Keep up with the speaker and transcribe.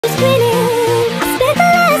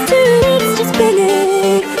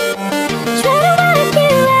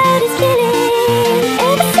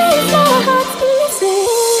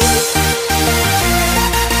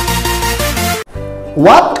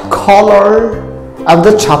What color of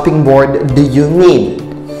the chopping board do you need?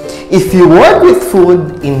 If you work with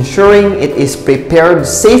food, ensuring it is prepared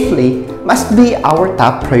safely must be our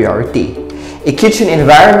top priority. A kitchen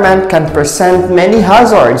environment can present many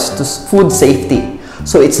hazards to food safety,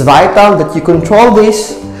 so it's vital that you control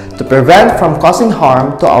this to prevent from causing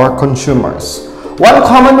harm to our consumers. One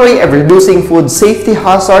common way of reducing food safety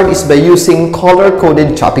hazard is by using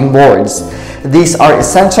color-coded chopping boards. These are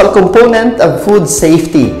essential component of food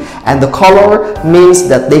safety, and the color means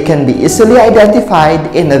that they can be easily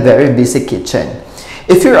identified in a very busy kitchen.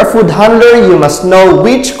 If you're a food handler, you must know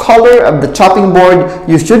which color of the chopping board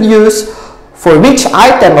you should use for which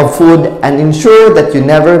item of food and ensure that you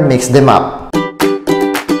never mix them up.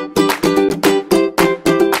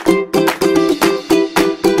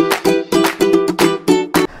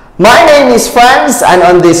 My name is Franz, and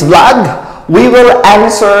on this vlog, we will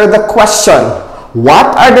answer the question, what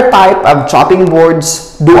are the type of chopping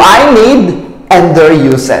boards do I need and their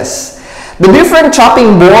uses? The different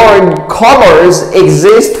chopping board colors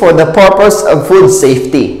exist for the purpose of food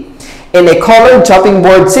safety. In a colored chopping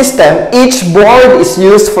board system, each board is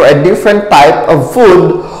used for a different type of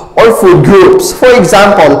food or food groups. For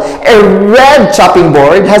example, a red chopping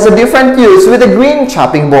board has a different use with a green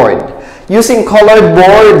chopping board. Using colored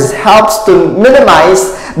boards helps to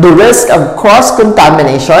minimize the risk of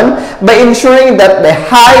cross-contamination by ensuring that the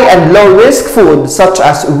high and low-risk food such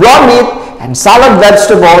as raw meat and salad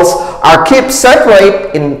vegetables are kept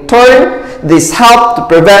separate. In turn, this helps to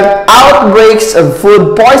prevent outbreaks of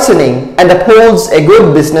food poisoning and upholds a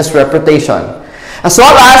good business reputation. As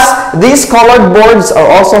well as, these colored boards are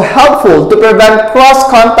also helpful to prevent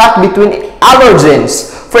cross-contact between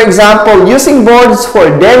allergens. For example, using boards for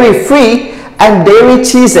dairy-free and dairy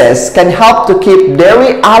cheeses can help to keep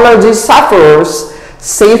dairy allergy sufferers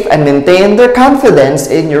safe and maintain their confidence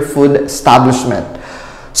in your food establishment.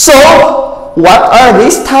 So, what are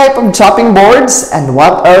these type of chopping boards and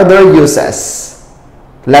what are their uses?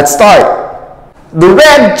 Let's start. The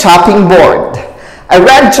red chopping board. A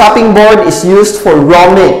red chopping board is used for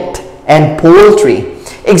raw meat and poultry.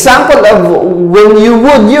 Example of when you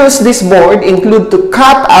would use this board include to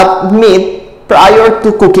cut up meat prior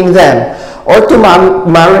to cooking them, or to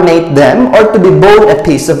marinate them, or to debone a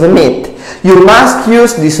piece of the meat. You must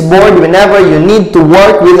use this board whenever you need to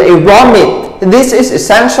work with a raw meat. This is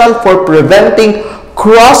essential for preventing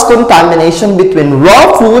cross-contamination between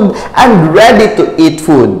raw food and ready-to-eat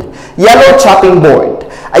food. Yellow chopping board.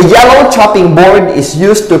 A yellow chopping board is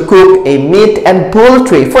used to cook a meat and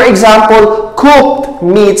poultry. For example, cooked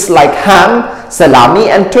meats like ham, salami,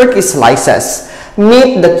 and turkey slices.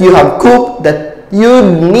 Meat that you have cooked that you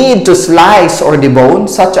need to slice or debone,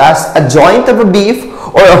 such as a joint of a beef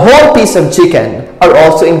or a whole piece of chicken, are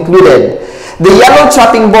also included. The yellow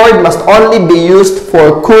chopping board must only be used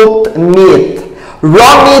for cooked meat.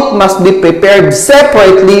 Raw meat must be prepared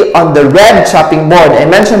separately on the red chopping board I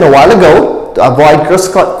mentioned a while ago, to avoid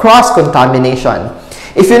cross-contamination.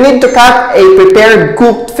 If you need to cut a prepared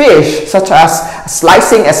cooked fish, such as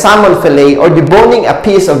slicing a salmon fillet or deboning a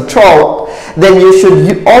piece of trout, then you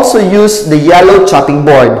should also use the yellow chopping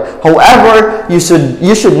board. However, you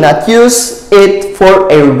should not use it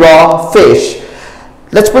for a raw fish.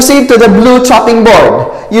 Let's proceed to the blue chopping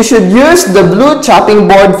board. You should use the blue chopping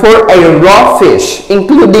board for a raw fish,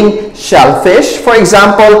 including shellfish. For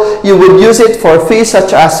example, you would use it for fish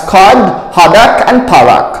such as cod, haddock, and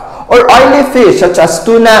pollock, or oily fish such as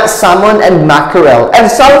tuna, salmon, and mackerel,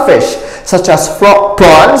 and shellfish such as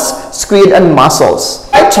prawns, squid, and mussels.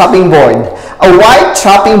 White chopping board. A white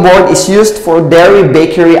chopping board is used for dairy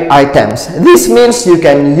bakery items. This means you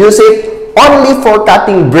can use it only for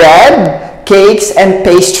cutting bread, cakes, and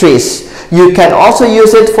pastries. You can also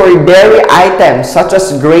use it for dairy items such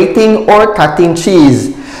as grating or cutting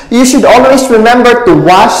cheese. You should always remember to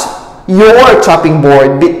wash your chopping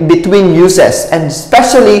board between uses, and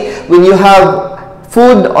especially when you have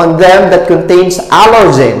food on them that contains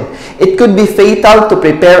allergen. It could be fatal to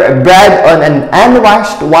prepare a bread on an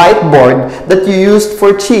unwashed white board that you used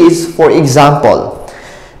for cheese, for example.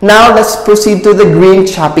 Now let's proceed to the green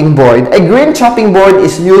chopping board. A green chopping board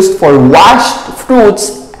is used for washed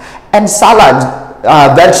fruits and salad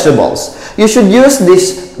vegetables. You should use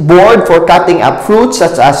this board for cutting up fruits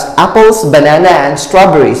such as apples, banana, and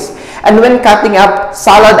strawberries, and when cutting up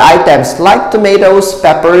salad items like tomatoes,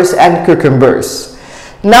 peppers, and cucumbers.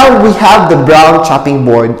 Now we have the brown chopping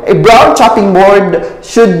board. A brown chopping board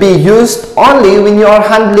should be used only when you are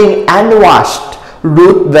handling unwashed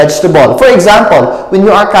root vegetable. For example, when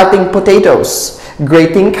you are cutting potatoes,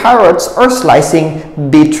 grating carrots, or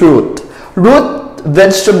slicing beetroot. Root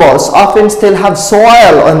vegetables often still have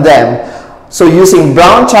soil on them, So using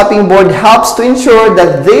brown chopping board helps to ensure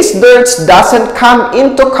that this dirt doesn't come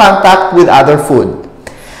into contact with other food.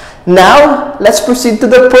 Now, let's proceed to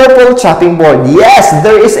the purple chopping board. Yes,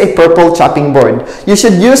 there is a purple chopping board. You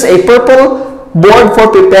should use a purple board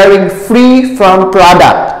for preparing free from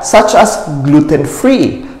product, such as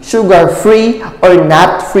gluten-free, sugar-free, or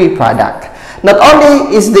nut-free product. Not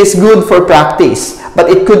only is this good for practice,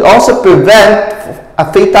 but it could also prevent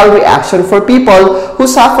a fatal reaction for people who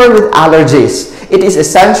suffer with allergies. It is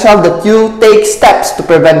essential that you take steps to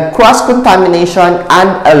prevent cross-contamination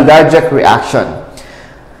and allergic reaction.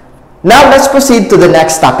 Now, let's proceed to the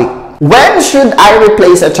next topic. When should I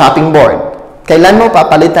replace a chopping board? Kailan mo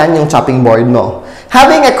papalitan yung chopping board mo?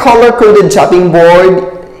 Having a color-coded chopping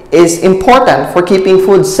board is important for keeping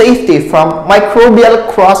food safety from microbial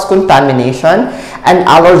cross-contamination and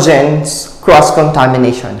allergens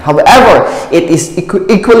cross-contamination. However, it is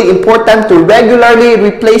equally important to regularly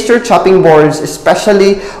replace your chopping boards,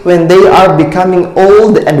 especially when they are becoming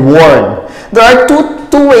old and worn. There are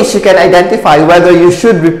two ways you can identify whether you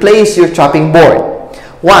should replace your chopping board.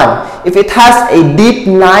 One, if it has a deep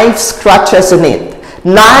knife scratches in it.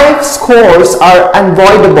 Knife scores are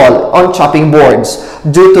unavoidable on chopping boards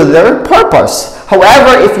due to their purpose.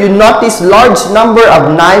 However, if you notice large number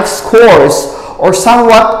of knife scores or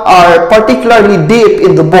somewhat are particularly deep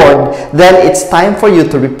in the board, then it's time for you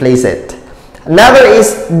to replace it. Another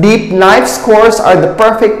is deep knife scores are the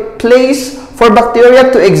perfect place for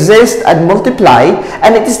bacteria to exist and multiply,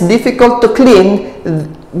 and it is difficult to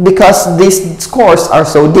clean because these scores are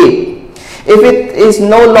so deep. If it is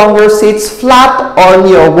no longer sits flat on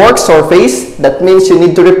your work surface, that means you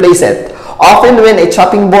need to replace it. Often when a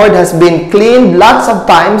chopping board has been cleaned lots of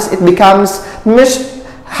times, it becomes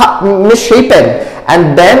misshapen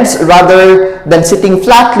and bends rather than sitting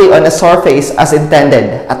flatly on a surface as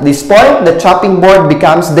intended. At this point, the chopping board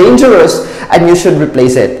becomes dangerous and you should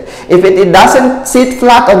replace it. If it doesn't sit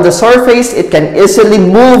flat on the surface, it can easily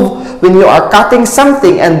move when you are cutting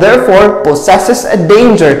something and therefore possesses a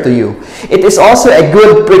danger to you. It is also a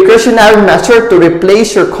good precautionary measure to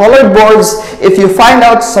replace your colored boards if you find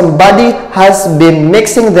out somebody has been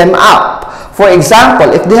mixing them up. For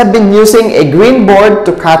example, if they have been using a green board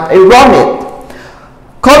to cut a raw meat.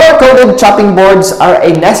 Color-coded chopping boards are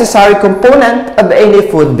a necessary component of any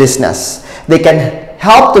food business. They can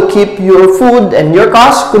help to keep your food and your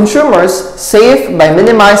consumers safe by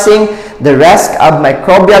minimizing the risk of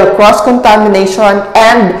microbial cross-contamination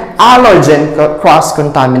and allergen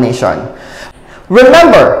cross-contamination.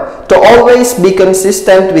 Remember to always be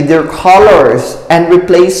consistent with your colors and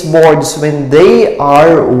replace boards when they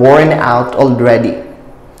are worn out already.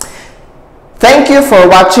 Thank you for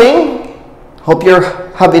watching. Hope you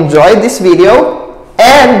have enjoyed this video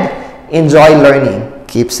and enjoy learning.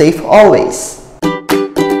 Keep safe always.